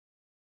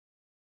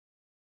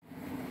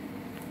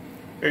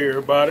Hey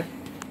everybody,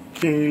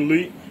 King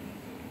Lee,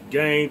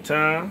 Game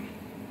Time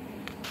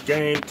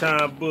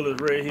Bullies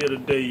right here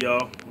today,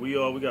 y'all. We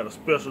got a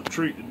special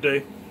treat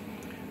today.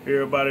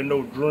 Everybody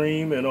know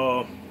Dream and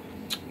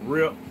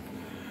RIP.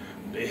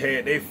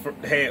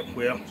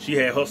 Well, she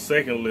had her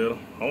second litter.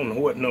 I don't know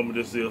what number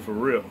this is for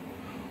RIP,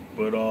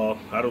 but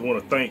I just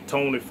want to thank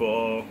Tony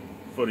for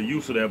the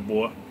use of that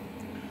boy.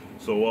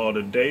 So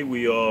today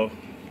we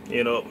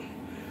end up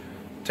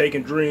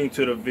taking Dream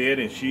to the vet,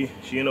 and she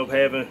ended up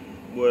having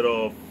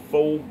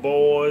 4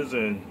 boys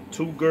and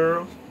 2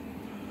 girls.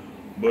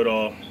 But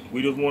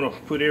we just want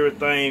to put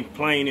everything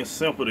plain and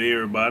simple to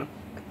everybody.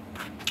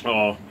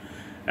 As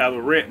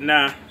of right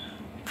now,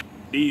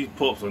 these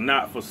pups are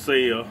not for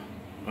sale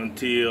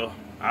until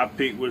I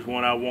pick which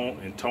one I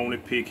want and Tony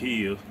pick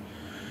his.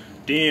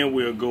 Then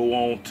we'll go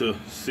on to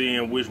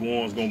seeing which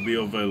one's gonna be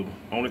available.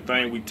 Only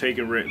thing we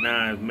taking right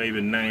now is maybe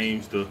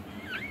names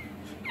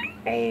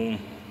on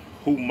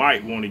who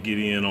might want to get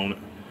in on it.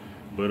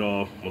 But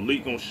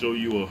Malik gonna show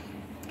you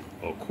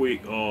a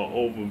quick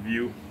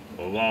overview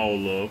of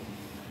all of.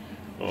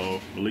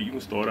 Malik, you can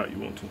start out. You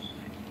want to?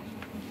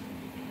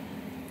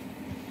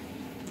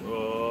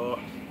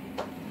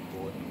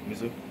 Let me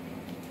see.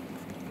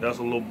 That's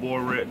a little boy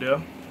right there.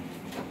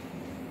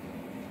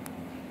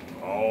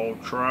 All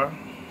try.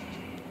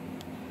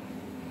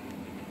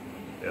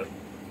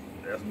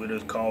 That's what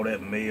it's called,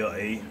 that male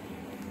A.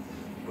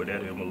 Put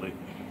that in, Malik.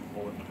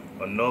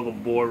 Another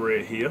boy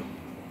right here.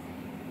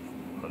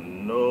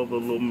 Another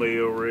little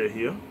male right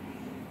here.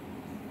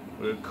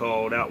 We'll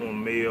call that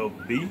one male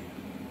B.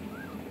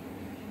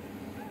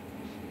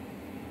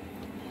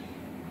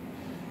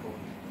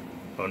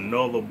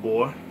 Another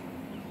boy.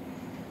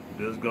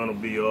 This is gonna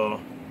be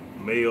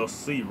male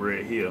C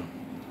right here.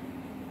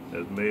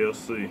 That's male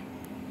C.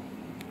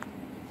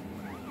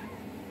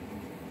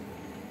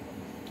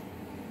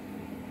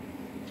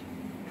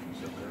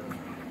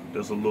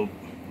 There's a little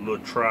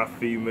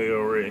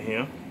tri-female right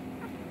here.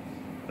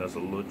 That's a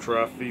little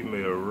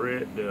tri-female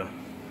right there.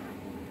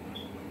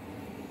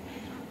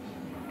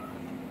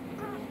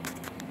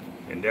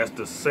 And that's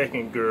the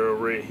second girl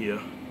right here.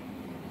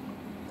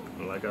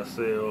 And like I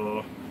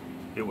said,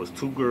 it was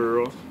 2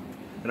 girls.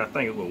 And I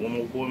think it was one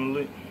more boy,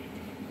 Malik.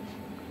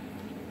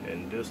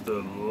 And this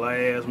the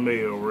last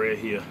male right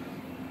here.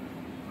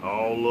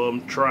 All of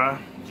them try,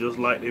 just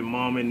like their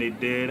mom and their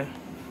daddy.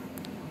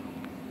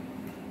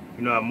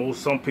 You know how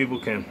some people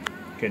can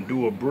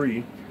do a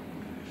breed,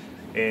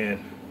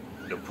 and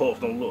the pups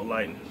don't look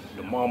like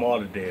the mom or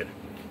the daddy.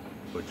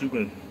 But you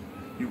can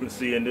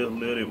see in this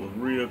litter it was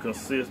real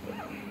consistent.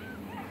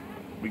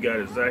 We got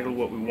exactly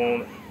what we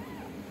wanted.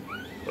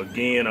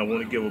 Again, I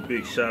want to give a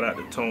big shout out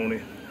to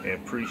Tony and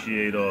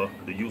appreciate the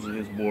use of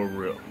his boy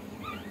RIP.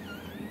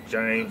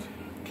 James,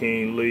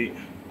 King Lee,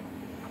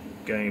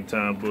 Game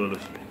Time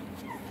Bullies.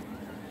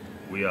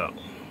 We out.